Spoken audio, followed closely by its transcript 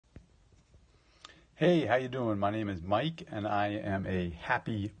Hey, how you doing? My name is Mike and I am a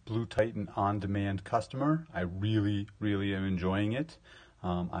happy Blue Titan on-demand customer. I really am enjoying it.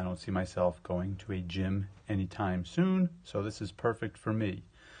 I don't see myself going to a gym anytime soon, so this is perfect for me.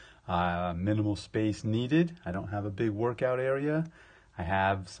 Minimal space needed. I don't have a big workout area. I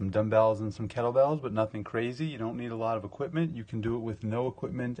have some dumbbells and some kettlebells, but nothing crazy. You don't need a lot of equipment. You can do it with no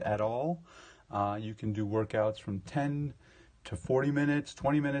equipment at all. You can do workouts from 10 to 40 minutes,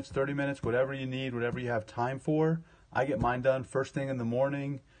 20 minutes, 30 minutes, whatever you need, whatever you have time for. I get mine done first thing in the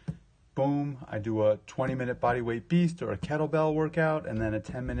morning. Boom, I do a 20-minute body weight beast or a kettlebell workout and then a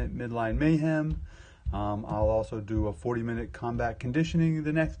 10-minute midline mayhem. I'll also do a 40-minute combat conditioning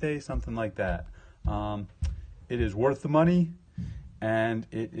the next day, something like that. It is worth the money and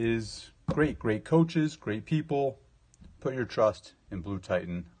it is great coaches, great people. Put your trust in Blue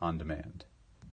Titan on demand.